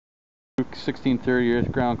Fluke 1630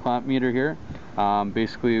 earth ground clamp meter here.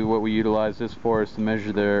 Basically what we utilize this for is to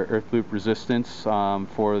measure the earth loop resistance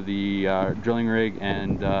for the drilling rig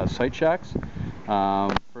and site shacks.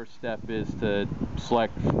 First step is to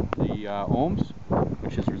select the ohms,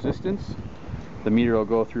 which is resistance. The meter will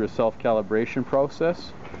go through a self-calibration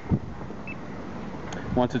process.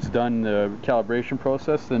 Once it's done the calibration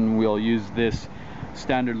process, then we'll use this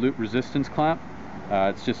standard loop resistance clamp.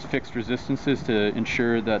 It's just fixed resistances to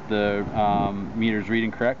ensure that the meter is reading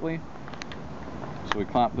correctly. So we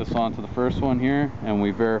clamp this onto the first one here and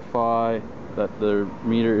we verify that the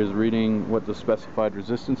meter is reading what the specified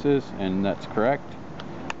resistance is, and that's correct.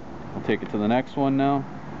 I'll take it to the next one now.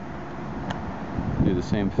 Do the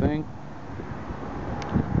same thing.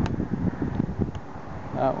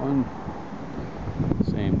 That one.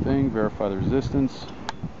 Same thing, verify the resistance.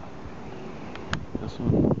 This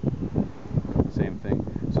one, same thing.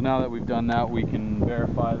 So now that we've done that, we can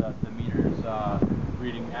verify that the meter is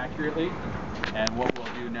reading accurately. And what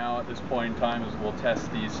we'll do now at this point in time is we'll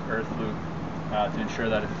test these earth loop to ensure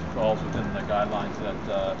that it falls within the guidelines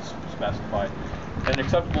that specified. An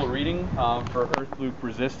acceptable reading for earth loop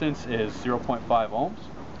resistance is 0.5 ohms.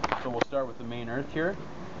 So we'll start with the main earth here.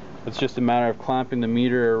 It's just a matter of clamping the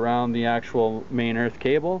meter around the actual main earth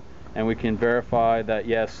cable, and we can verify that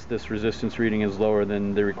yes, this resistance reading is lower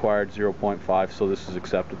than the required 0.5, so this is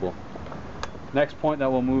acceptable. Next point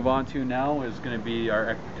that we'll move on to now is going to be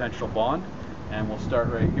our equipotential bond, and we'll start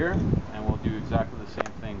right here and we'll do exactly the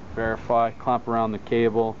same thing. Verify, clamp around the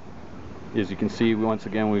cable. As you can see, once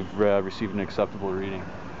again we've received an acceptable reading.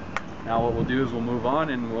 Now what we'll do is we'll move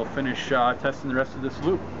on and we'll finish testing the rest of this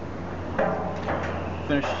loop.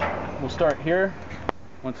 We'll start here.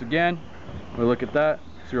 Once again, we look at that,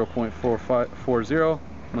 0.440.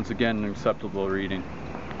 Once again, an acceptable reading.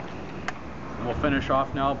 And we'll finish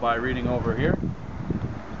off now by reading over here.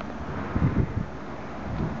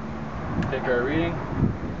 Take our reading,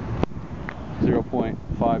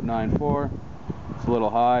 0.594. It's a little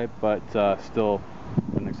high, but still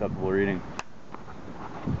an acceptable reading.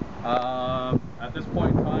 At this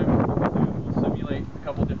point in time, what we'll do is we'll simulate a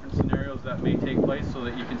couple different scenarios that may take place so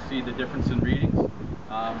that you can see the difference in readings.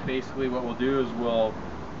 Basically what we'll do is we'll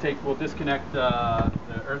disconnect the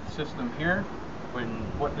earth system here.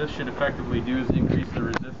 What this should effectively do is increase the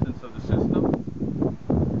resistance of the system.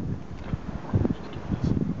 Just get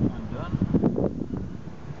this undone.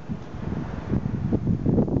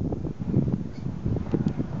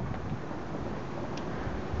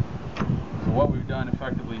 So what we've done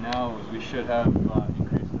effectively now is we should have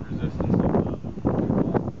increased the resistance of the loop. So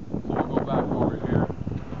we'll go back over here,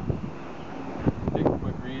 take a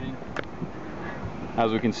quick reading.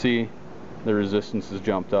 As we can see, the resistance has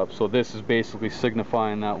jumped up. So this is basically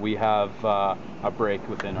signifying that we have a break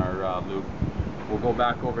within our loop. We'll go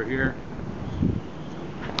back over here,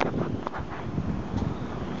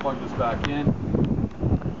 plug this back in,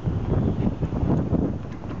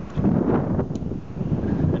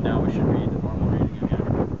 and now we should read the normal reading again.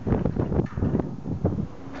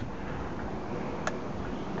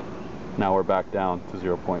 Now we're back down to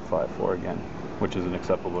 0.54 again, which is an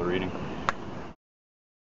acceptable reading.